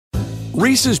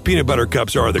Reese's peanut butter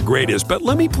cups are the greatest, but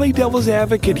let me play devil's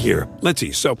advocate here. Let's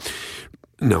see. So,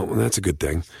 no, that's a good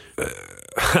thing.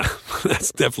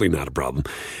 That's definitely not a problem.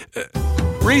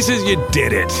 Reese's, you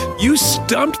did it. You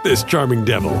stumped this charming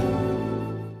devil.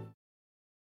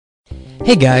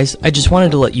 Hey guys, I just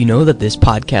wanted to let you know that this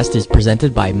podcast is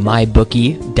presented by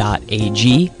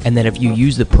mybookie.ag, and that if you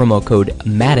use the promo code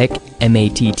MATTEK,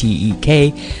 M-A-T-T-E-K,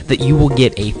 that you will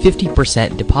get a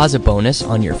 50% deposit bonus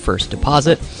on your first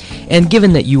deposit. And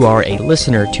given that you are a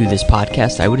listener to this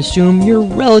podcast, I would assume you're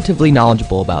relatively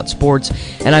knowledgeable about sports,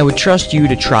 and I would trust you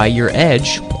to try your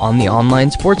edge on the online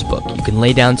sportsbook. You can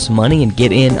lay down some money and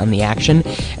get in on the action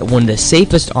at one of the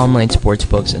safest online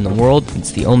sportsbooks in the world.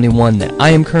 It's the only one that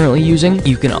I am currently using.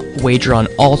 You can wager on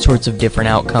all sorts of different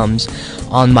outcomes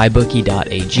on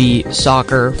mybookie.ag,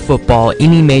 soccer, football,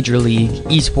 any major league,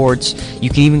 esports. You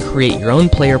can even create your own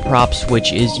player props,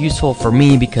 which is useful for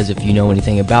me because if you know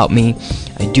anything about me,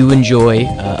 I do enjoy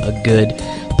a good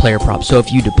player prop. So if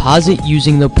you deposit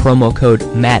using the promo code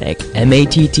MATTEK,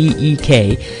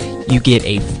 M-A-T-T-E-K, you get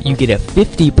a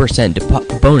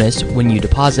 50% bonus when you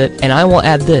deposit. And I will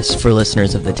add this for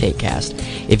listeners of the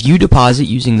Takecast. If you deposit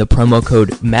using the promo code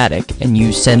MATTEK and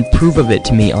you send proof of it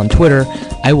to me on Twitter,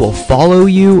 I will follow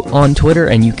you on Twitter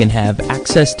and you can have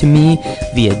access to me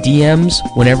via DMs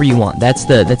whenever you want. That's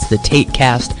the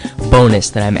Takecast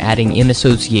bonus that I'm adding in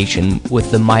association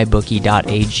with the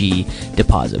mybookie.ag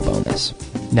deposit bonus.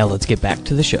 Now let's get back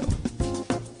to the show.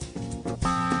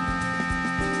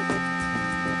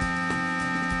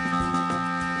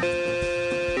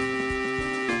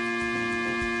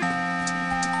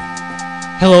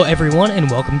 Hello everyone and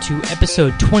welcome to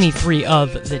episode 23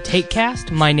 of the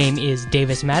Takecast. My name is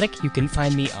Davis Maddock. You can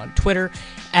find me on Twitter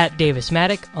at Davis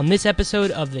Maddock. On this episode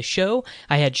of the show,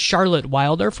 I had Charlotte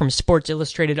Wilder from Sports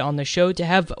Illustrated on the show to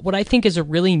have what I think is a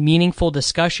really meaningful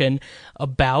discussion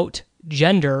about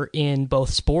gender in both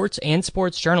sports and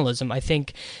sports journalism. I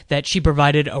think that she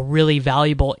provided a really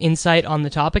valuable insight on the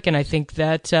topic, and I think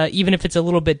that even if it's a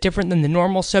little bit different than the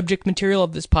normal subject material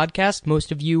of this podcast,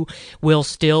 most of you will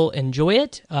still enjoy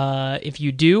it. If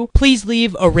you do, please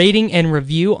leave a rating and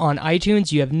review on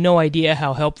iTunes. You have no idea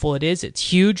how helpful it is.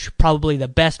 It's huge, probably the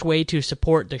best way to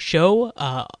support the show,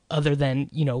 other than,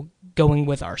 going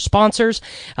with our sponsors.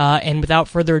 And without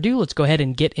further ado, let's go ahead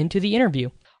and get into the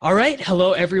interview. All right.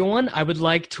 Hello, everyone. I would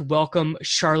like to welcome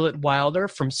Charlotte Wilder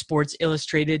from Sports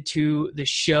Illustrated to the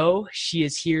show. She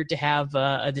is here to have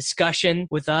a discussion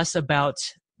with us about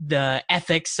the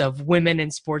ethics of women in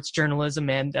sports journalism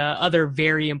and other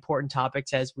very important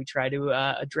topics as we try to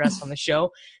address on the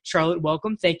show. Charlotte,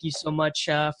 welcome. Thank you so much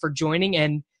for joining.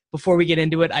 And before we get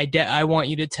into it, I want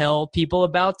you to tell people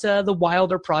about the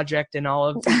Wilder Project and all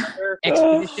of the other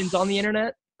expeditions on the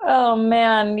internet. Oh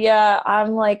man, yeah,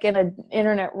 I'm like in an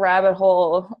internet rabbit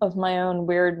hole of my own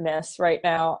weirdness right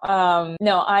now. I'm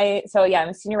a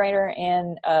senior writer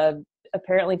and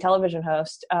apparently television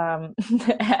host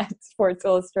at Sports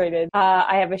Illustrated.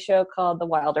 I have a show called The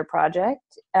Wilder Project,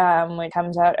 which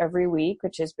comes out every week,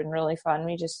 which has been really fun.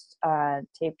 We just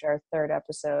taped our third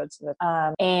episode.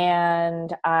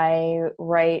 And I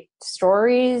write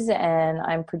stories and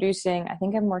I'm producing, I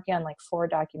think I'm working on like 4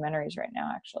 documentaries right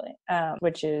now, actually,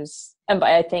 which is, and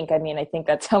I think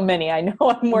that's how many I know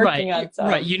I'm working on. Some.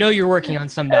 Right. You're working on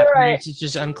some documentaries. Right. It's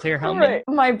just unclear how many.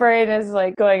 My brain is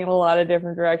like going in a lot of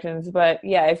different directions. But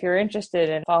yeah, if you're interested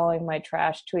in following my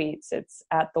trash tweets, it's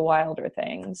at The Wilder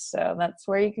Things. So that's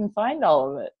where you can find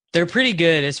all of it. They're pretty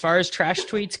good as far as trash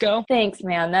tweets go. Thanks,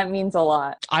 man. That means a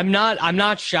lot. I'm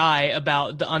not shy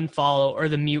about the unfollow or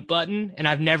the mute button, and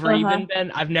I've never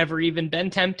even been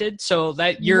tempted. So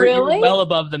that you're well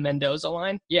above the Mendoza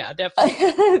line. Yeah,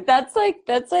 definitely. That's like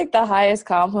the highest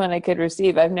compliment I could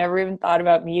receive. I've never even thought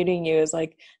about muting you as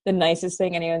like the nicest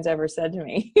thing anyone's ever said to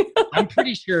me. I'm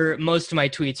pretty sure most of my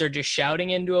tweets are just shouting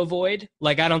into a void.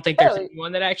 Like I don't think there's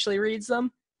anyone that actually reads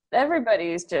them.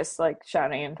 Everybody's just like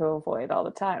shouting into a void all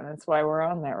the time. That's why we're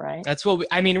on there, right? That's what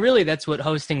really that's what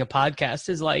hosting a podcast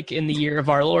is like in the year of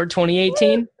our Lord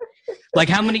 2018. Like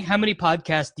how many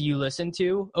podcasts do you listen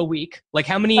to a week? Like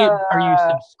how many are you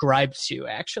subscribed to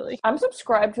actually? I'm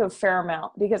subscribed to a fair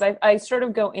amount because I sort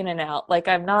of go in and out. Like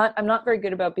I'm not very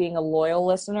good about being a loyal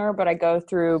listener, but I go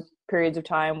through periods of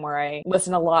time where I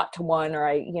listen a lot to one,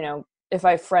 or if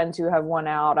I have friends who have one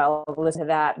out, I'll listen to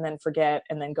that and then forget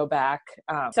and then go back.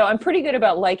 So I'm pretty good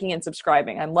about liking and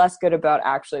subscribing. I'm less good about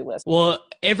actually listening. Well,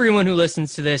 everyone who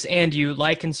listens to this and you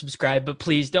like and subscribe, but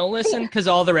please don't listen because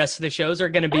all the rest of the shows are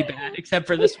going to be bad except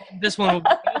for this one. This one will be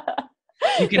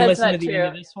good. You can listen to the end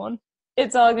of this one.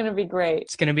 It's all going to be great.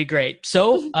 It's going to be great.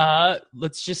 So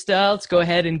let's go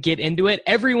ahead and get into it.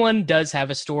 Everyone does have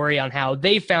a story on how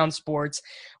they found sports,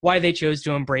 why they chose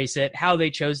to embrace it, how they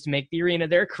chose to make the arena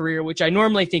their career, which I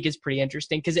normally think is pretty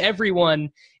interesting because everyone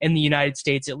in the United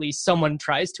States, at least someone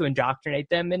tries to indoctrinate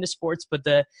them into sports, but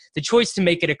the choice to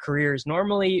make it a career is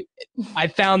normally, I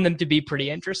found them to be pretty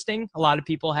interesting. A lot of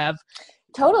people have.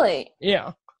 Totally.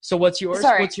 Yeah. So what's yours?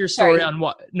 Sorry, what's your story on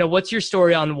what's your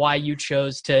story on why you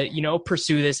chose to,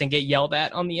 pursue this and get yelled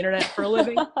at on the internet for a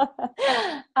living?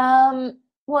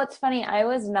 Well, it's funny. I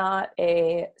was not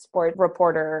a sport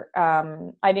reporter.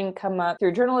 I didn't come up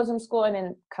through journalism school. I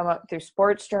didn't come up through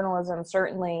sports journalism,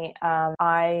 certainly.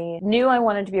 I knew I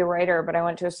wanted to be a writer, but I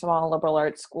went to a small liberal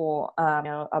arts school,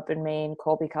 up in Maine,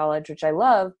 Colby College, which I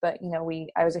love. But,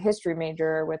 I was a history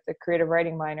major with a creative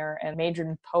writing minor and majored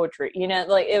in poetry.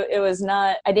 It was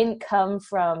not, I didn't come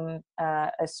from a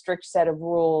strict set of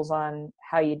rules on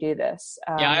how you do this.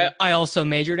 I also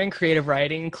majored in creative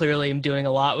writing. Clearly, I'm doing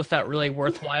a lot with that really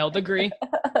worthwhile degree.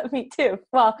 Me too.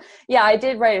 Well, yeah, I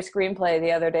did write a screenplay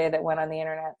the other day that went on the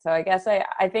internet. So I guess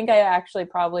I think I actually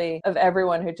probably, of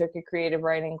everyone who took a creative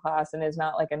writing class and is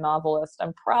not like a novelist,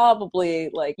 I'm probably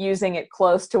like using it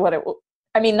close to what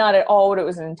not at all what it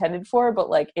was intended for, but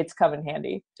like it's come in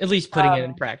handy. At least putting it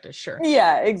in practice, sure.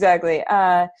 Yeah, exactly.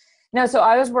 No, so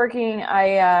I was working,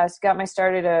 I got my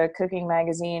start at a cooking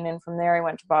magazine, and from there I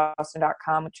went to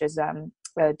Boston.com, which is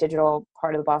a digital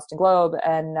part of the Boston Globe,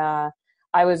 and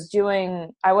I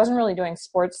wasn't really doing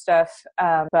sports stuff,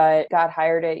 but got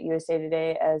hired at USA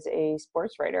Today as a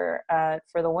sports writer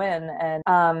for the win. And,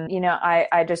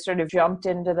 I just sort of jumped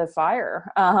into the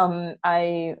fire.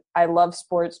 I love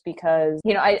sports because,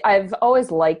 I've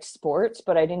always liked sports,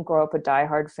 but I didn't grow up a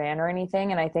diehard fan or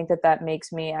anything. And I think that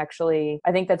makes me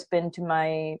I think that's been to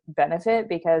my benefit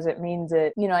because it means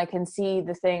that, I can see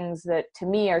the things that to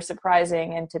me are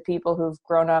surprising, and to people who've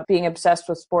grown up being obsessed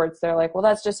with sports, they're like, well,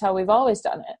 that's just how we've always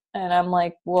done it. And I'm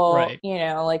like, well, right.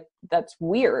 Like that's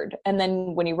weird. And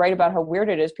then when you write about how weird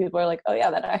it is, people are like, oh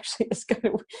yeah, that actually is kind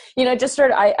of, just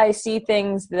sort of, I see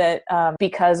things that,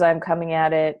 because I'm coming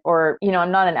at it, or,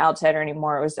 I'm not an outsider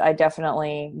anymore. I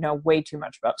definitely know way too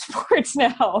much about sports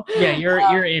now. Yeah.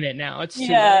 You're in it now. It's too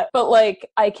late. But like,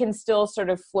 I can still sort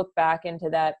of flip back into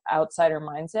that outsider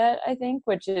mindset, I think,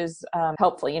 which is,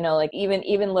 helpful, like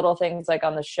even little things like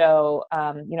on the show,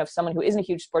 if someone who isn't a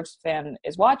huge sports fan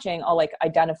is watching, I'll like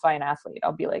identify an athlete.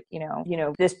 I'll be like,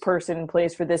 this person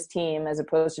plays for this team, as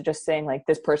opposed to just saying like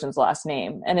this person's last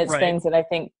name. And it's things that I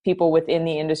think people within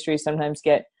the industry sometimes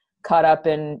get caught up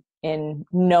in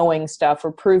knowing stuff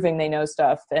or proving they know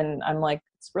stuff. And I'm like,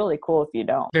 it's really cool if you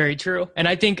don't. Very true. And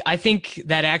I think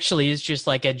that actually is just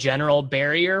like a general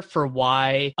barrier for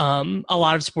why a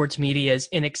lot of sports media is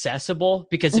inaccessible,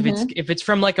 because if it's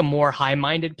from like a more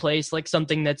high-minded place, like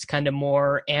something that's kind of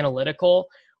more analytical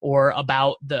or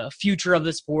about the future of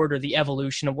the sport or the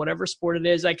evolution of whatever sport it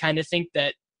is, I kind of think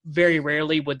that very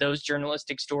rarely would those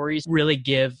journalistic stories really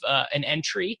give an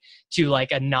entry to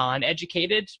like a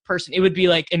non-educated person. It would be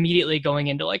like immediately going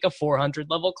into like a 400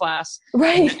 level class,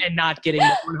 right? And not getting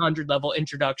the 100 level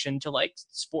introduction to like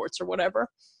sports or whatever.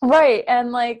 Right.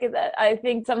 And like, I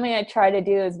think something I try to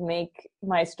do is make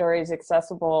my stories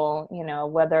accessible,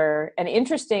 whether and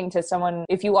interesting to someone,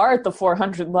 if you are at the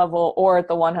 400 level or at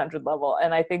the 100 level.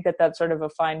 And I think that that's sort of a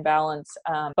fine balance.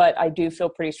 But I do feel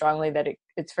pretty strongly that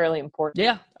it's fairly important.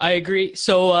 Yeah, I agree.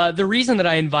 So the reason that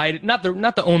I invited, not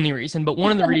the only reason, but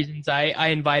one of the reasons I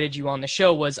invited you on the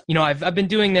show was, I've been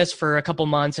doing this for a couple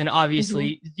months, and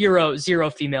obviously zero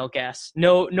female guests,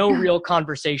 no real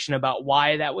conversation about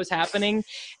why that was happening.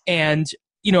 And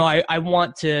I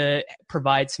want to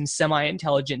provide some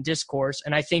semi-intelligent discourse.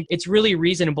 And I think it's really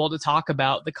reasonable to talk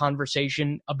about the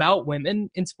conversation about women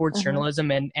in sports journalism,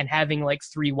 and having like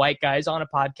 3 white guys on a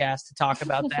podcast to talk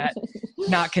about that,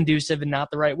 not conducive and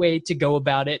not the right way to go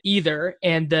about it either.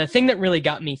 And the thing that really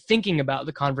got me thinking about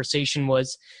the conversation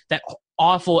was that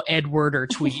awful Ed Werder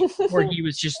tweet where he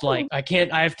was just like, I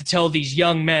have to tell these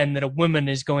young men that a woman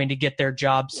is going to get their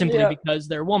job simply because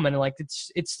they're a woman. Like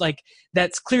it's like,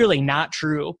 that's clearly not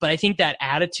true. But I think that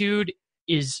attitude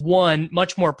is, one,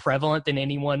 much more prevalent than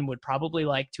anyone would probably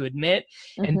like to admit,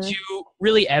 and 2,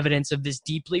 really evidence of this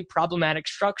deeply problematic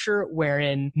structure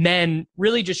wherein men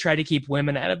really just try to keep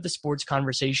women out of the sports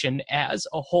conversation as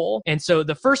a whole. And so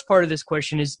the first part of this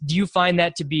question is, do you find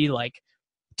that to be like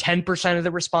 10% of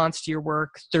the response to your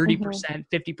work, 30%,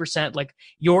 50%, like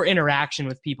your interaction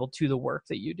with people to the work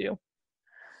that you do?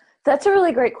 That's a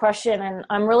really great question. And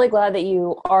I'm really glad that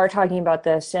you are talking about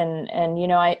this. And, you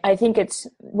know, I think it's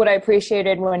what I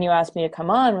appreciated when you asked me to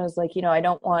come on was like, you know, I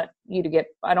don't want you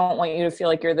to feel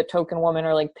like you're the token woman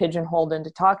or like pigeonholed into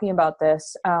talking about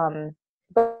this.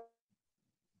 But,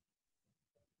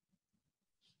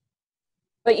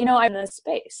 you know, I'm in this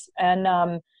space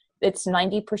and it's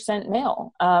 90%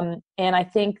 male. And I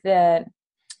think that,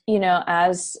 you know,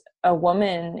 as a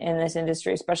woman in this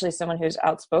industry, especially someone who's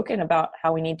outspoken about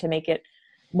how we need to make it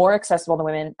more accessible to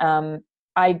women,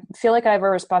 I feel like I have a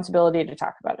responsibility to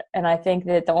talk about it. And I think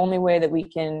that the only way that we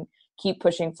can keep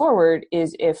pushing forward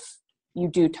is if you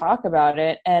do talk about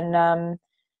it. And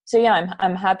so, yeah,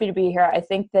 I'm happy to be here. I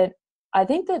think that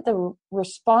the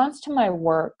response to my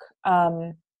work,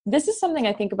 this is something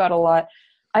I think about a lot.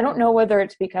 I don't know whether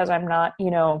it's because I'm not,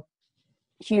 you know,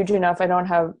 huge enough. I don't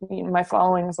have, you know, my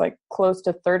following is like close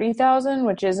to 30,000,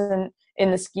 which isn't in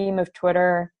the scheme of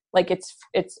Twitter. Like it's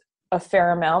a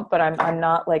fair amount, but I'm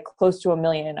not like close to 1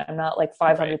 million. I'm not like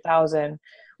 500,000,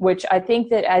 which I think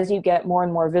that as you get more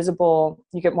and more visible,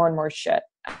 you get more and more shit.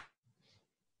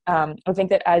 I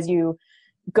think that as you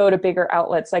go to bigger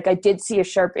outlets, like I did see a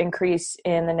sharp increase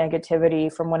in the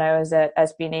negativity from when I was at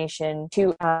SB Nation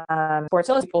to Sports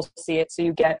Illustrated. People see it, so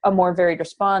you get a more varied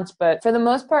response. But for the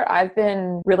most part, I've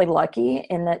been really lucky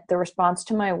in that the response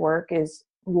to my work is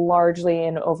largely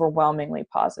and overwhelmingly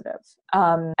positive.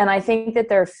 And I think that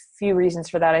there are a few reasons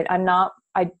for that.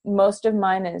 Most of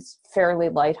mine is fairly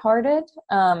lighthearted.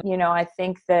 You know, I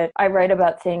think that I write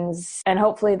about things, and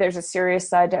hopefully there's a serious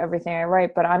side to everything I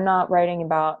write, but I'm not writing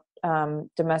about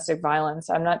domestic violence.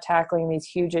 I'm not tackling these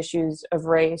huge issues of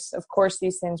race. Of course,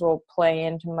 these things will play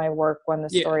into my work when the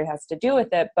story has to do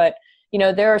with it. But, you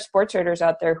know, there are sports writers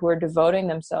out there who are devoting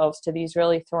themselves to these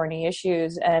really thorny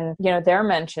issues. And, you know, their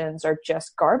mentions are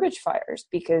just garbage fires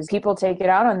because people take it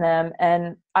out on them.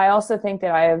 And I also think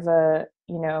that I have a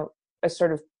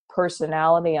sort of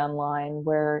personality online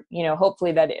where, you know,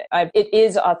 hopefully that it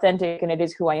is authentic and it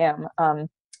is who I am.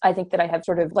 I think that I have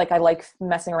sort of like, I like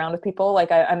messing around with people.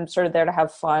 Like I'm sort of there to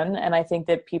have fun. And I think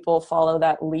that people follow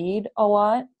that lead a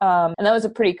lot. And that was a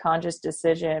pretty conscious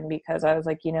decision because I was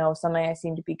like, you know, something I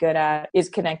seem to be good at is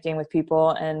connecting with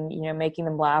people and, you know, making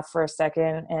them laugh for a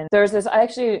second. And there's this, I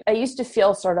used to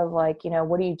feel sort of like, you know,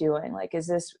 what are you doing? Like, is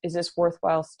this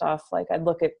worthwhile stuff? Like I'd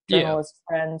look at journalist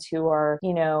friends who are,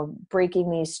 you know, breaking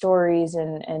these stories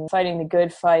and fighting the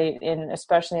good fight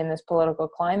especially in this political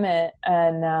climate.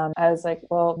 And I was like,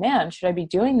 well, man, should I be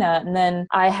doing that? And then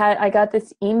I got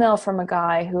this email from a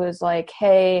guy who was like,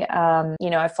 hey, you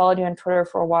know, I followed you on Twitter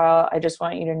for a while. I just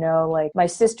want you to know, like, my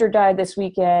sister died this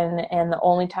weekend, and the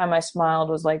only time I smiled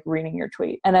was like reading your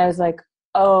tweet. And I was like,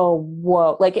 oh,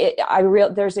 whoa. Like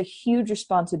there's a huge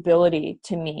responsibility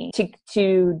to me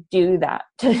to do that,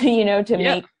 to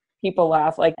make people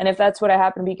laugh. Like, and if that's what I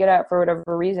happen to be good at for whatever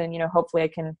reason, you know, hopefully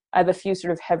I have a few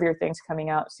sort of heavier things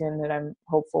coming out soon that I'm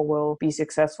hopeful will be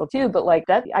successful too. But like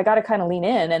that, I got to kind of lean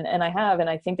in and I have, and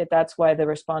I think that that's why the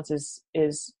response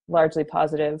is largely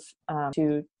positive,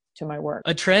 to my work.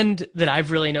 A trend that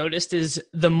I've really noticed is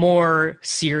the more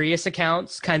serious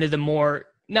accounts, kind of the more,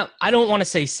 now, I don't want to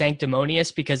say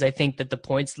sanctimonious because I think that the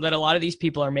points that a lot of these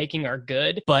people are making are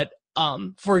good, but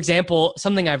for example,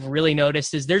 something I've really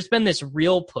noticed is there's been this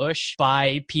real push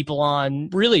by people on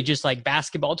really just like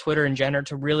basketball Twitter in general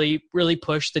to really, really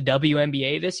push the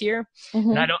WNBA this year.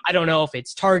 Mm-hmm. And I don't know if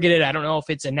it's targeted. I don't know if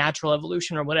it's a natural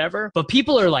evolution or whatever, but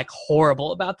people are like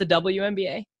horrible about the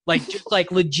WNBA. Like just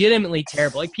like legitimately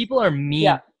terrible. Like people are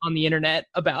mean on the internet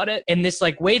about it in this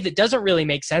like way that doesn't really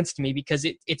make sense to me because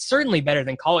it's certainly better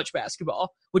than college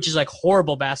basketball, which is like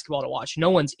horrible basketball to watch.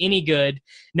 No one's any good.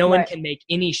 No one can make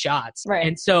any shots. Right.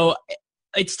 And so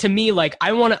it's to me like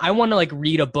I want to like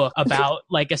read a book about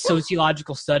like a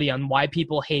sociological study on why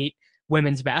people hate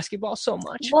women's basketball so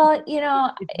much. Well, you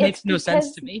know, it makes no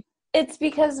sense to me. It's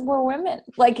because we're women.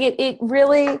 Like it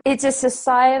really, it's a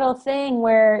societal thing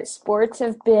where sports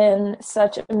have been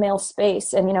such a male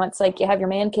space. And, you know, it's like you have your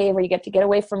man cave where you get to get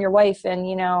away from your wife and,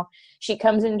 you know, she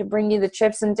comes in to bring you the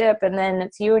chips and dip and then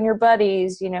it's you and your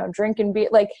buddies, you know, drinking beer.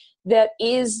 Like that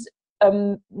is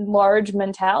a large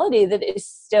mentality that is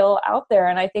still out there.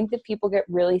 And I think that people get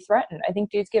really threatened. I think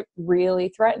dudes get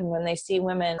really threatened when they see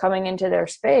women coming into their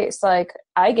space. Like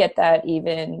I get that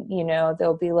even, you know,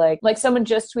 they'll be like someone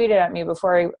just tweeted at me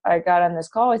before I got on this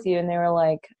call with you. And they were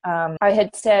like, I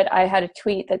had a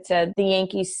tweet that said the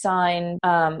Yankees signed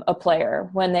a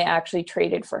player when they actually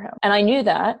traded for him. And I knew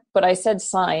that, but I said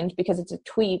signed because it's a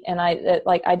tweet. And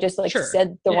I just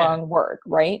said the wrong word.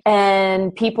 Right.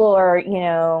 And people are, you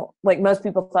know, like most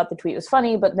people thought the tweet was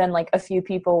funny, but then like a few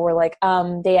people were like,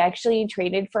 they actually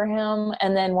traded for him.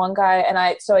 And then one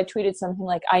guy, so I tweeted something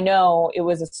like, I know it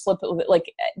was a slip,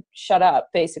 like, shut up,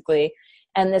 basically.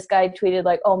 And this guy tweeted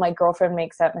like, oh, my girlfriend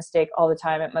makes that mistake all the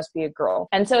time. It must be a girl.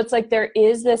 And so it's like, there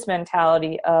is this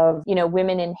mentality of, you know,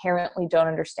 women inherently don't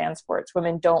understand sports.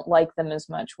 Women don't like them as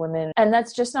much. And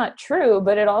that's just not true.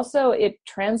 But it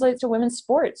translates to women's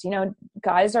sports. You know,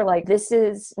 guys are like, this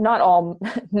is not all,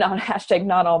 not hashtag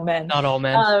not all men. Not all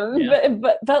men.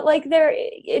 But like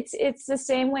it's the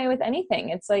same way with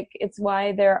anything. It's like, it's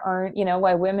why there aren't, you know,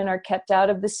 why women are kept out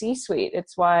of the C-suite.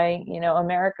 It's why, you know,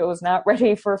 America was not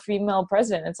ready for a female president.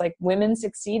 It's like women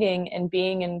succeeding and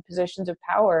being in positions of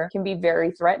power can be very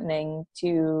threatening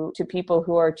to people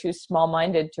who are too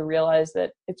small-minded to realize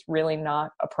that it's really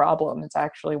not a problem. It's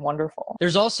actually wonderful.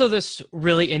 There's also this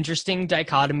really interesting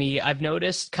dichotomy I've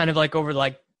noticed kind of like over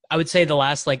like, I would say the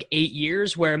last like 8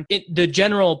 years where the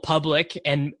general public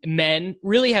and men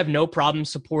really have no problem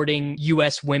supporting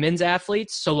U.S. women's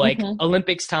athletes. So like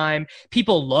Olympics time,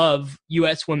 people love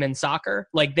U.S. women's soccer.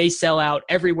 Like they sell out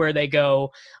everywhere they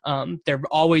go. They're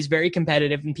always very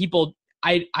competitive, and people,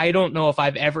 I don't know if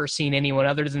I've ever seen anyone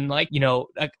other than like, you know,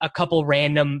 a couple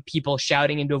random people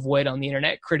shouting into a void on the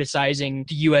internet, criticizing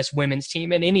the U.S. women's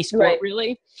team in any sport,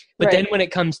 really. But then when it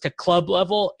comes to club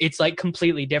level, it's like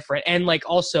completely different. And like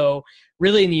also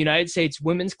really in the United States,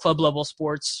 women's club level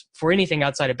sports for anything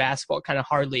outside of basketball kind of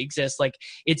hardly exists. Like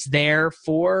it's there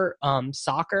for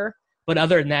soccer. But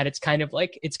other than that, it's kind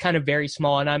of very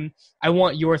small. And I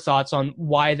want your thoughts on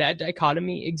why that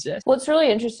dichotomy exists. Well, it's really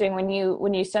interesting when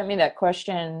you sent me that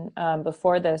question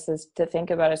before this, is to think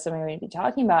about as something we'd be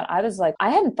talking about. I was like,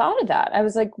 I hadn't thought of that. I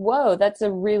was like, whoa, that's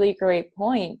a really great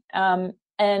point.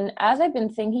 And as I've been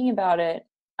thinking about it,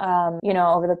 you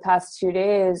know, over the past 2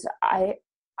 days,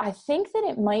 I think that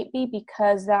it might be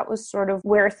because that was sort of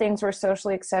where things were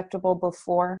socially acceptable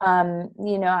before.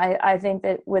 You know, I think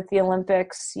that with the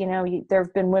Olympics, you know, there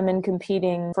have been women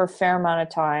competing for a fair amount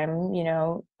of time. You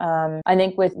know, I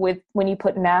think with when you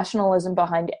put nationalism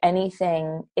behind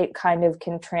anything, it kind of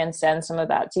can transcend some of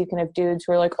that. So you can have dudes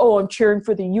who are like, oh, I'm cheering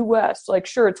for the U.S. Like,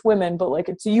 sure, it's women, but like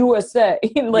it's USA.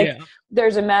 Like,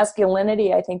 there's a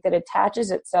masculinity, I think, that attaches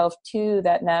itself to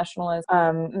that nationalist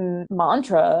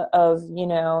mantra of, you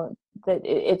know, that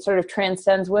it sort of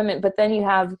transcends women. But then you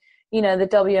have, you know, the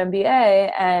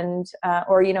WNBA and,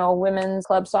 or, you know, a women's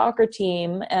club soccer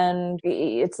team. And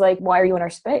it's like, why are you in our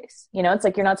space? You know, it's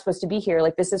like, you're not supposed to be here.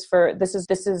 Like, this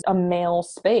is a male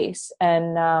space.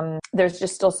 And there's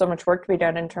just still so much work to be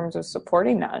done in terms of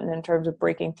supporting that and in terms of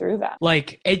breaking through that.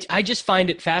 Like, I just find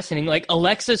it fascinating. Like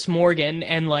Alexis Morgan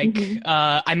and like,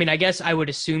 I mean, I guess I would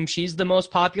assume she's the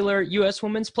most popular U.S.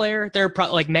 women's player. They're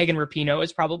like Megan Rapinoe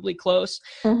is probably close.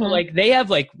 But like they have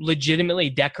like legitimately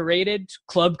decorated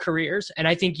club careers. And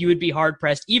I think you would be hard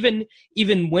pressed, even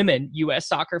women U.S.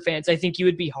 soccer fans, I think you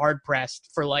would be hard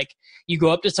pressed for like, you go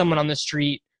up to someone on the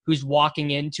street who's walking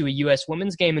into a U.S.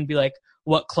 women's game and be like,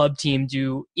 what club team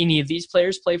do any of these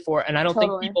players play for? And I don't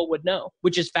think people would know,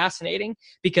 which is fascinating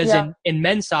because in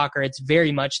men's soccer, it's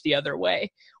very much the other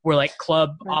way, where like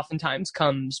club oftentimes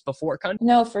comes before country.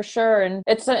 No, for sure. And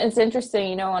it's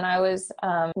interesting, you know, when I was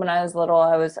little,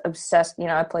 I was obsessed, you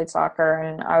know, I played soccer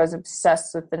and I was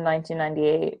obsessed with the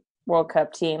 1998 World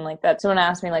Cup team. Like that, someone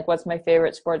asked me like, what's my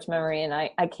favorite sports memory? And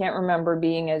I can't remember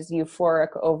being as euphoric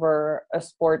over a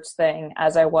sports thing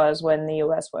as I was when the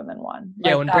U.S. women won.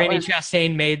 Yeah, when Brandi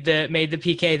Chastain made the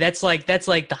PK, that's like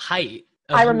the height.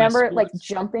 I remember like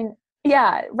jumping.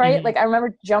 Yeah, right. Like I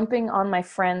remember jumping on my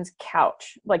friend's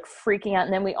couch, like freaking out.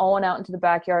 And then we all went out into the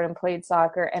backyard and played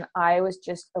soccer. And I was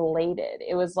just elated.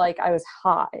 It was like I was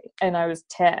high and I was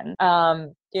 10,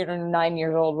 you know, 9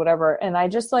 years old, whatever. And I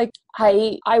just like,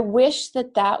 I wish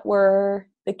that were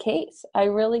the case. I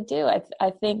really do.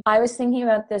 I think I was thinking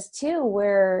about this too,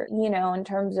 where, you know, in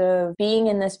terms of being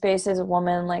in this space as a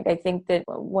woman, like I think that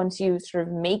once you sort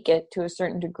of make it to a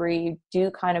certain degree, you do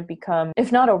kind of become,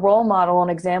 if not a role model, an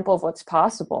example of what's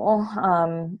possible.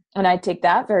 And I take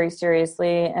that very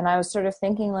seriously. And I was sort of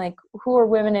thinking like, who are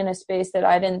women in a space that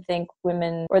I didn't think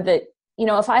women, or that, you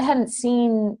know, if I hadn't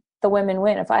seen the women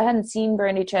win, if I hadn't seen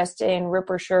Brandi Chastain rip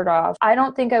her shirt off, I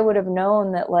don't think I would have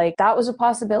known that like that was a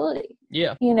possibility.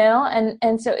 Yeah. You know,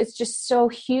 and so it's just so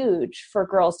huge for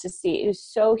girls to see. It's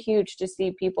so huge to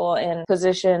see people in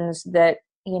positions that,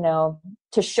 you know,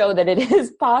 to show that it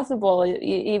is possible,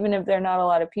 even if they're not a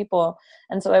lot of people.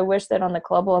 And so I wish that on the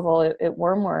club level, it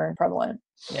were more prevalent.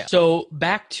 Yeah. So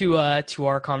back to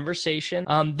our conversation.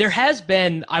 There has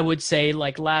been, I would say,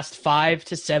 like last 5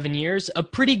 to 7 years, a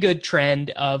pretty good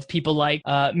trend of people like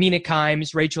Mina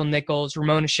Kimes, Rachel Nichols,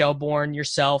 Ramona Shelbourne,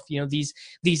 yourself. You know, these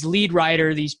lead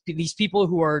writer, these people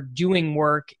who are doing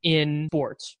work in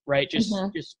sports, right? Just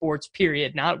sports,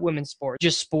 period, not women's sports,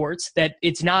 just sports. That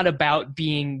it's not about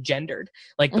being gendered.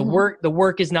 Like the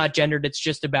work is not gendered. It's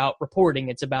just about reporting.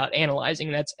 It's about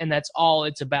analyzing. That's all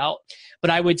it's about. But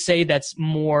I would say that's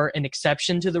more an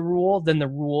exception to the rule than the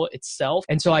rule itself.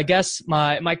 And so I guess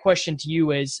my question to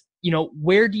you is, you know,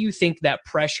 where do you think that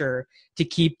pressure to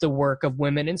keep the work of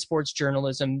women in sports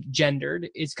journalism gendered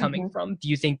is coming from? Do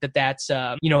you think that that's,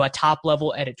 you know, a top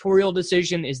level editorial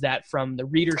decision? Is that from the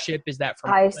readership? Is that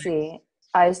from... I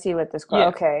see what this... Yeah.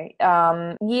 Okay.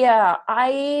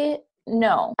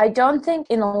 No, I don't think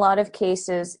in a lot of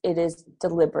cases it is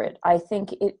deliberate. I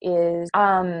think it is,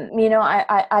 you know,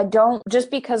 I don't, just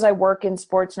because I work in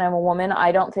sports and I'm a woman,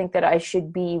 I don't think that I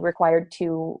should be required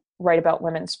to write about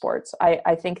women's sports.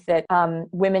 I think that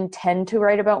women tend to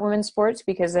write about women's sports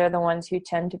because they're the ones who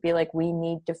tend to be like, we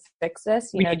need to fix this.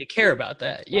 We need to care about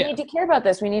that. Yeah. We need to care about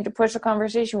this. We need to push the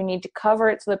conversation. We need to cover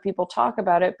it so that people talk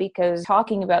about it, because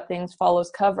talking about things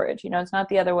follows coverage. You know, it's not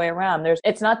the other way around.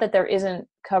 It's not that there isn't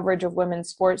coverage of women's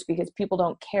sports because people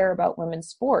don't care about women's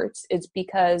sports. It's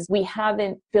because we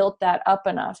haven't built that up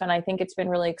enough. And I think it's been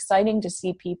really exciting to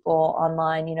see people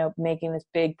online, you know, making this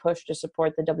big push to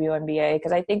support the WNBA,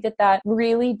 because I think that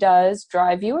really does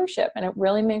drive viewership and it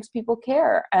really makes people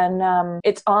care. And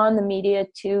it's on the media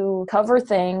to cover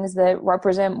things that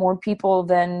represent more people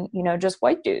than, you know, just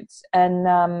white dudes,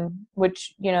 and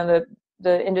which, you know,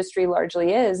 the industry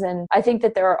largely is. And I think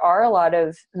that there are a lot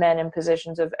of men in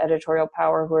positions of editorial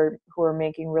power who are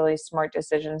making really smart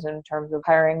decisions in terms of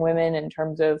hiring women, in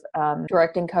terms of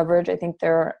directing coverage. I think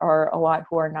there are a lot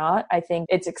who are not. I think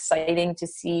it's exciting to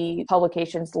see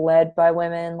publications led by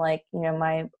women, like, you know,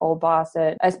 my old boss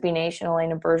at SB Nation,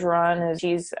 Elena Bergeron,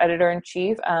 she's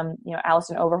editor-in-chief, you know,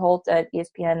 Allison Overholt at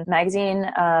ESPN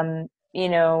Magazine, you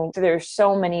know, there's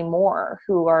so many more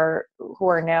who are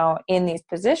now in these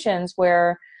positions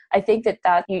where I think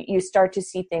that you start to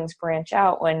see things branch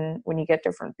out when you get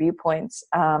different viewpoints.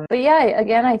 But yeah,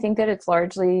 again, I think that it's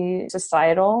largely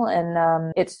societal,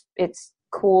 and it's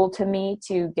cool to me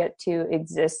to get to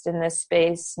exist in this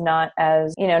space, not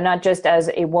just as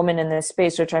a woman in this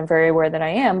space, which I'm very aware that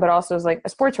I am, but also as like a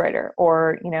sports writer,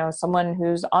 or, you know, someone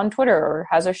who's on Twitter or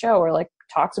has a show or like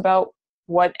talks about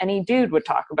what any dude would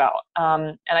talk about.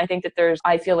 And I think that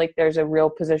I feel like there's a real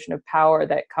position of power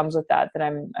that comes with that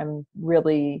I'm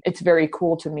really, it's very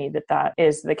cool to me that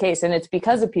is the case. And it's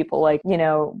because of people like, you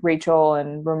know, Rachel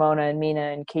and Ramona and Mina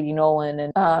and Katie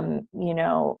Nolan and, you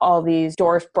know, all these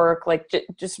Doris Burke, like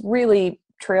just really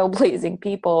trailblazing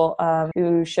people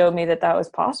who showed me that was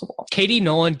possible. Katie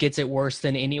Nolan gets it worse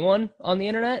than anyone on the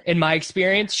internet. In my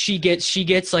experience, she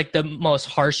gets like the most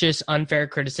harshest, unfair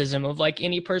criticism of like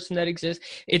any person that exists.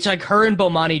 It's like her and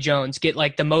Bomani Jones get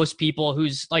like the most people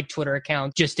whose like Twitter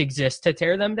account just exist to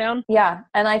tear them down. Yeah.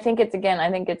 And I think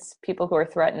it's people who are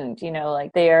threatened, you know,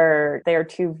 like they are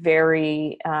two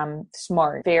very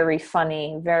smart, very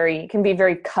funny, can be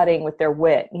very cutting with their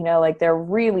wit, you know, like they're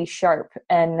really sharp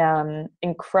and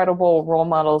incredible role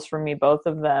models for me, both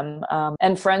of them,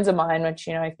 and friends of mine, which,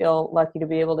 you know, I feel lucky to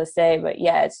be able to say. But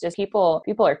yeah, it's just people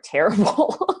are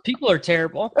terrible. People are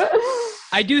terrible.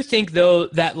 I do think, though,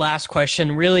 that last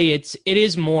question, really, it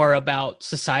is more about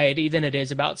society than it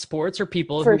is about sports or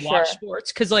people who watch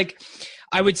sports. Because, like,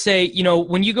 I would say, you know,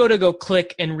 when you go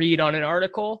click and read on an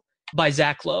article by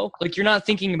Zach Lowe, like, you're not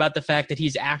thinking about the fact that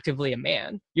he's actively a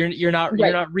man. You're not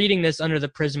reading this under the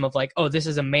prism of like, oh, this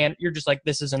is a man. You're just like,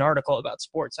 this is an article about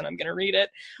sports and I'm going to read it.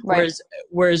 Right.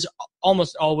 Whereas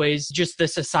almost always just the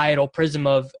societal prism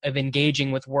of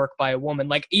engaging with work by a woman,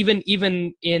 like even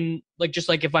in like, just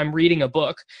like if I'm reading a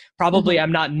book, probably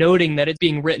I'm not noting that it's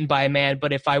being written by a man,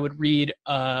 but if I would read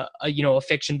a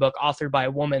fiction book authored by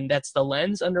a woman, that's the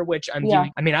lens under which I'm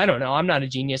viewing. I mean, I don't know. I'm not a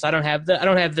genius. I don't have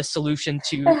the solution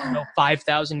to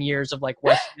 5,000 years of like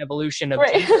Western evolution of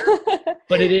gender.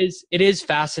 But it is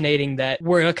fascinating that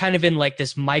we're kind of in like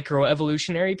this micro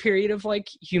evolutionary period of like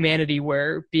humanity,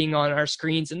 where being on our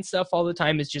screens and stuff all the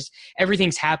time is just,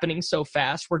 everything's happening so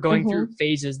fast. We're going through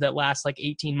phases that last like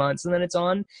 18 months and then it's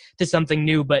on to something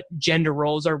new, but gender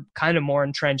roles are kind of more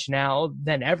entrenched now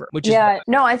than ever, which is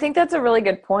no, I think that's a really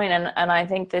good point. And I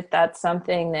think that that's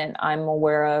something that I'm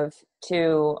aware of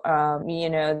too.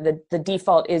 The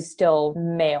default is still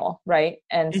male, right?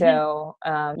 And so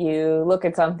you look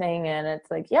at something and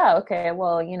it's like, yeah, okay,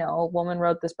 well, a woman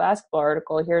wrote this basketball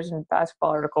article. Here's a basketball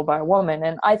article by a woman.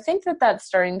 And I think that that's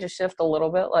starting to shift a little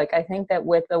bit. Like, I think that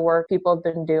with the work people have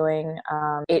been doing,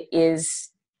 it is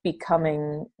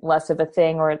becoming less of a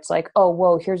thing, or it's like, oh,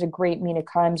 whoa, here's a great Mina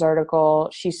Kimes article.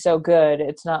 She's so good.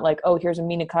 It's not like, oh, here's a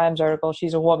Mina Kimes article.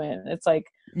 She's a woman. It's like,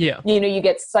 you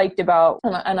get psyched about,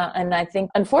 and I think,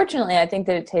 unfortunately, I think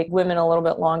that it takes women a little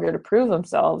bit longer to prove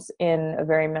themselves in a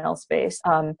very male space.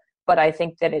 But I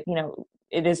think that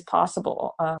it is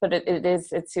possible. But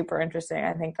it's super interesting.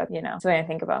 I think that, something I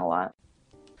think about a lot.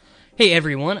 Hey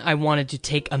everyone, I wanted to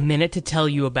take a minute to tell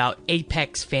you about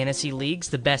Apex Fantasy Leagues,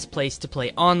 the best place to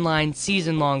play online,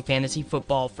 season-long fantasy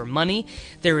football for money.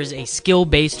 There is a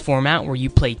skill-based format where you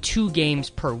play 2 games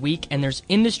per week, and there's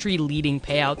industry-leading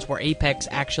payouts where Apex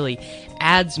actually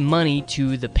adds money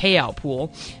to the payout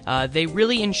pool. They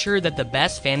really ensure that the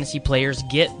best fantasy players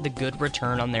get the good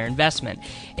return on their investment.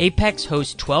 Apex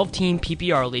hosts 12-team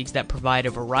PPR leagues that provide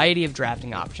a variety of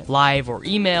drafting options, live or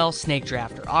email, snake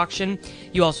draft, or auction.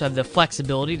 You also have the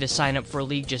flexibility to sign up for a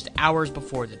league just hours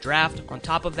before the draft. On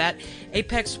top of that,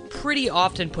 Apex pretty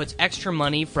often puts extra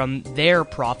money from their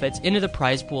profits into the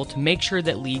prize pool to make sure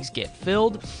that leagues get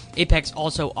filled. Apex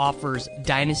also offers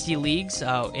dynasty leagues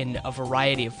in a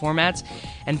variety of formats.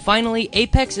 And finally,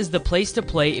 Apex is the place to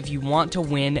play if you want to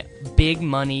win big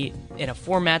money in a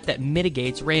format that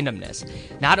mitigates randomness.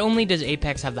 Not only does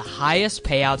Apex have the highest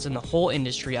payouts in the whole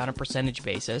industry on a percentage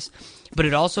basis, but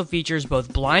it also features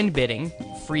both blind bidding,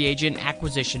 free agent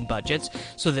acquisition budgets,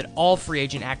 so that all free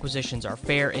agent acquisitions are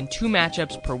fair, and 2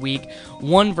 matchups per week,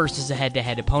 one versus a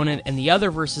head-to-head opponent and the other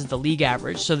versus the league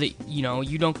average, so that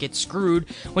you don't get screwed.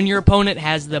 When your opponent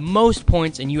has the most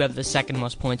points and you have the second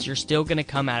most points, you're still going to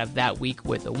come out of that week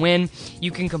with a win.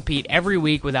 You can compete every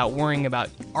week without worrying about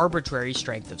arbitrary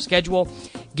strength of schedule.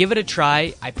 Give it a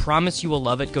try. I promise you will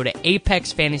love it. Go to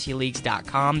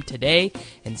apexfantasyleagues.com today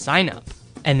and sign up.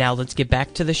 And now let's get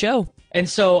back to the show. And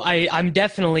so I'm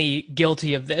definitely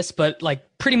guilty of this, but like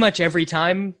pretty much every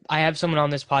time I have someone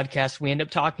on this podcast, we end up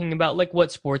talking about like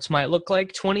what sports might look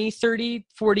like 20, 30,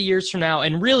 40 years from now.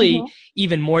 And really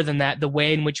even more than that, the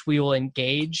way in which we will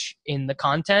engage in the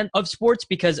content of sports,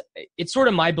 because it's sort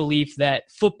of my belief that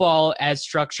football as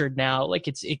structured now, like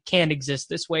it can't exist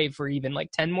this way for even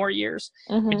like 10 more years.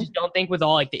 I just don't think with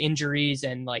all like the injuries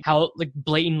and like how like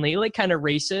blatantly like kind of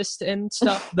racist and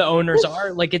stuff the owners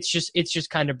are, like it's just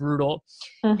kind of brutal.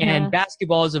 And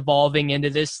basketball is evolving into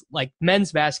this, like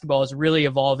men's basketball is really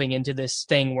evolving into this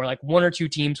thing where like 1 or 2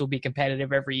 teams will be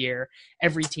competitive every year.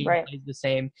 Every team plays the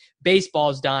same.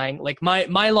 Baseball is dying. Like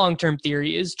my long-term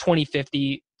theory is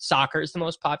 2050 soccer is the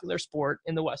most popular sport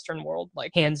in the Western world,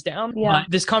 like hands down. But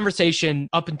this conversation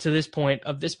up until this point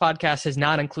of this podcast has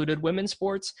not included women's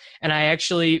sports. And I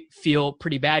actually feel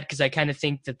pretty bad because I kind of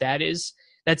think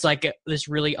that's like this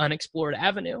really unexplored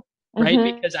avenue.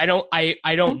 Right. Because I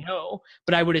don't know,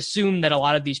 but I would assume that a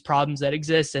lot of these problems that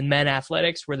exist in men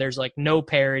athletics where there's like no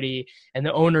parity and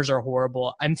the owners are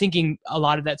horrible, I'm thinking a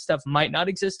lot of that stuff might not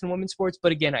exist in women's sports.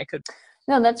 But again, I could.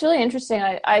 No, that's really interesting.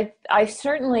 I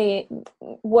certainly,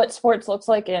 what sports looks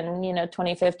like in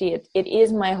 2050, it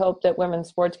is my hope that women's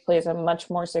sports plays a much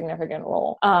more significant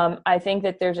role. I think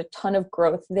that there's a ton of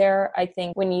growth there. I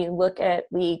think when you look at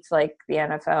leagues like the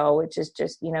NFL, which is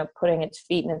just putting its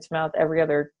feet in its mouth every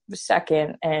other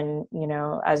second, and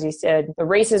as you said, the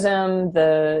racism,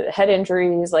 the head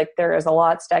injuries, like there is a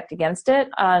lot stacked against it.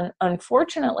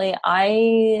 Unfortunately,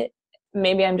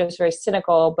 maybe I'm just very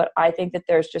cynical, but I think that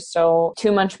there's just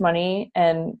too much money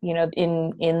and,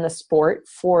 in the sport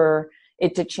for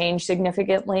it to change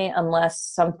significantly unless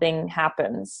something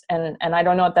happens. And I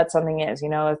don't know what that something is,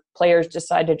 if players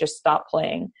decide to just stop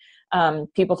playing.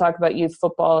 People talk about youth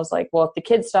football as like, well, if the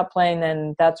kids stop playing,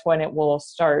 then that's when it will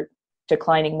start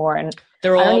declining more. And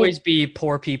there will always be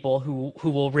poor people who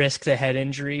will risk the head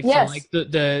injury for like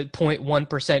the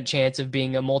 0.1% chance of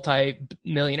being a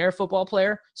multi-millionaire football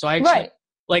player. So I actually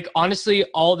like honestly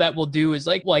all that will do is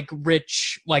like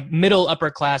rich, like middle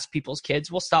upper class people's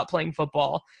kids will stop playing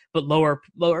football but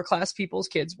lower class people's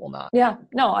kids will not. Yeah,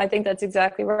 no, I think that's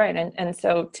exactly right. And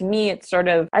so to me, it's sort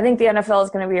of, I think the NFL is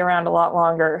going to be around a lot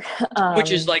longer.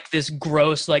 Which is like this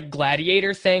gross, like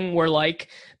gladiator thing where like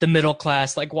the middle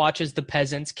class like watches the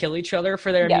peasants kill each other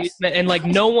for their amusement. And like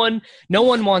no one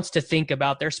wants to think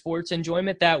about their sports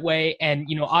enjoyment that way. And,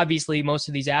 you know, obviously most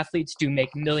of these athletes do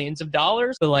make millions of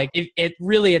dollars, but like it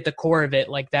really at the core of it,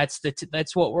 like that's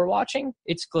what we're watching.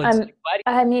 It's good.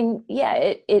 I mean,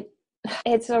 yeah,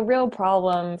 it's a real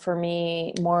problem for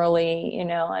me morally, you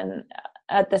know, and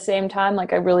at the same time,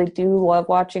 like I really do love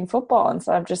watching football. And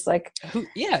so I'm just like,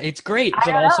 yeah, it's great,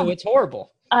 but also it's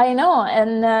horrible. I know.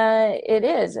 And it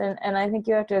is. And I think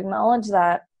you have to acknowledge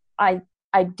that.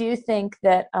 I do think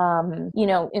that, you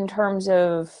know, in terms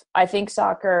of, I think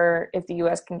soccer, if the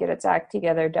U.S. can get its act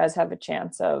together, does have a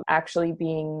chance of actually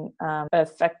being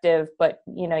effective. But,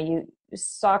 you know,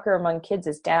 soccer among kids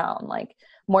is down. Like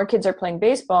more kids are playing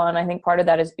baseball. And I think part of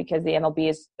that is because the MLB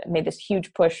has made this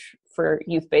huge push for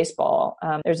youth baseball.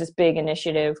 There's this big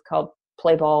initiative called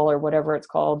Play Ball or whatever it's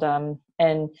called.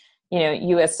 And, you know,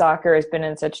 U.S. soccer has been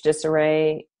in such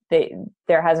disarray.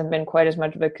 There hasn't been quite as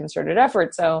much of a concerted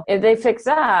effort. So if they fix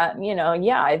that, you know,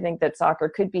 yeah, I think that soccer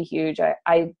could be huge.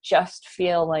 I just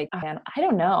feel like, man, I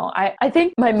don't know. I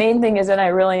think my main thing is that I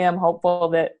really am hopeful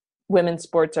that women's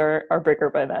sports are bigger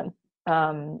by then.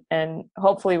 And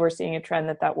hopefully we're seeing a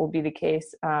trend that will be the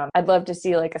case. I'd love to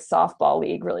see like a softball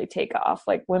league really take off.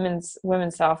 Like women's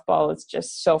softball is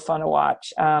just so fun to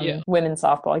watch. Women's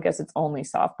softball, I guess it's only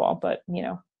softball, but you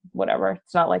know, whatever.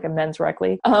 It's not like a men's rec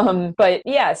league. But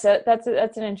yeah, so that's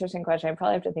an interesting question. I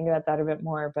probably have to think about that a bit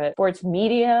more. But sports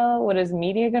media, what is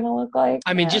media going to look like?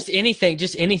 I mean, just anything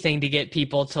to get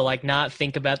people to like not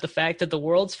think about the fact that the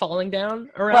world's falling down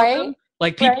around them.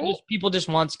 Like people just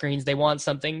want screens. They want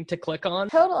something to click on.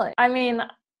 Totally. I mean,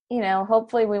 you know,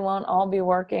 hopefully we won't all be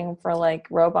working for like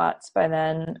robots by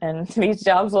then and these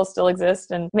jobs will still exist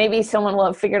and maybe someone will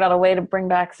have figured out a way to bring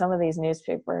back some of these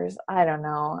newspapers. I don't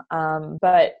know.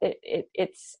 But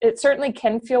it certainly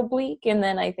can feel bleak. And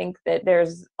then I think that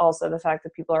there's also the fact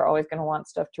that people are always going to want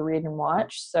stuff to read and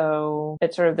watch. So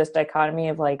it's sort of this dichotomy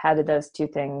of like, how did those two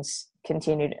things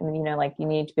continued? I mean, you know, like you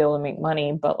need to be able to make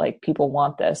money, but like people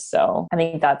want this. So I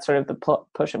think that's sort of the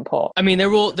push and pull. I mean,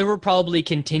 there will probably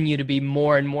continue to be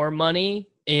more and more money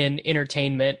in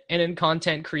entertainment and in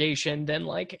content creation than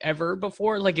like ever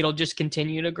before. Like it'll just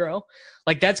continue to grow.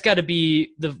 Like that's got to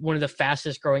be one of the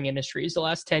fastest growing industries the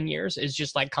last 10 years is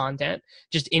just like content,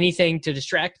 just anything to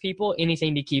distract people,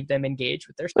 anything to keep them engaged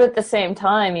with their stuff. But at the same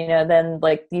time, you know, then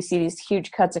like you see these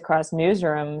huge cuts across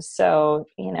newsrooms. So,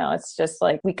 you know, it's just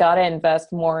like, we got to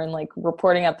invest more in like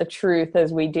reporting out the truth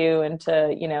as we do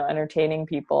into, you know, entertaining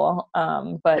people.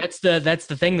 But that's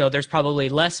the thing though. There's probably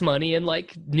less money in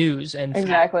like news and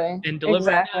and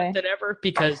delivering than ever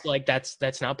because like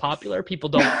that's not popular. People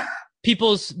don't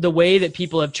the way that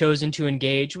people have chosen to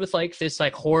engage with like this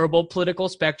like horrible political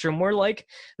spectrum where like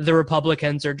the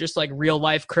Republicans are just like real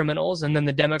life criminals and then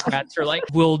the Democrats are like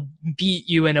will beat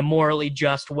you in a morally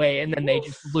just way and then they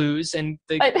just lose and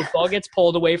the ball gets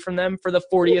pulled away from them for the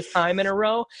 40th time in a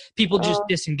row. People just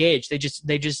disengage. They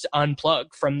just unplug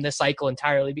from the cycle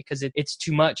entirely because it's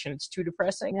too much and it's too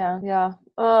depressing. Yeah.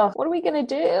 What are we gonna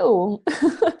do?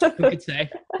 Who could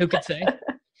say?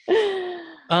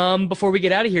 Before we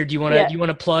get out of here, do you want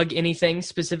to plug anything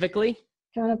specifically?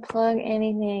 Do you want to plug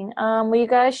anything? Well, you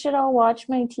guys should all watch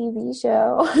my TV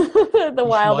show, The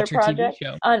Wilder Project,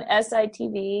 on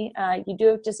SITV. You do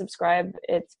have to subscribe.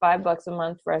 It's $5 a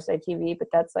month for SITV, but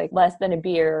that's like less than a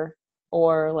beer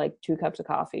or like 2 cups of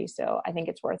coffee. So I think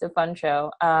it's worth a fun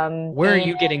show. Where are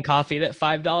you getting coffee that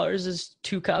 $5 is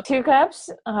 2 cups? 2 cups.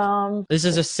 This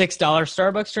is a $6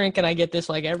 Starbucks drink and I get this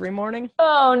like every morning.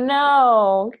 Oh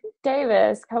no,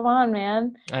 Davis, come on,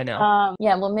 man. I know.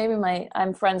 Yeah, well maybe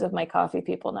I'm friends with my coffee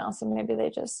people now, so maybe they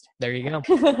just. There you go.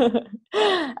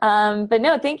 But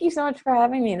no, thank you so much for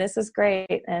having me. This is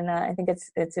great. And I think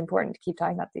it's important to keep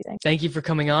talking about these things. Thank you for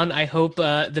coming on. I hope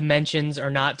the mentions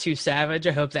are not too savage.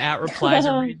 I hope the replies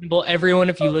are reasonable. Everyone,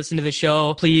 if you listen to the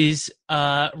show, please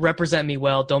represent me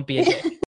well. Don't be a dick.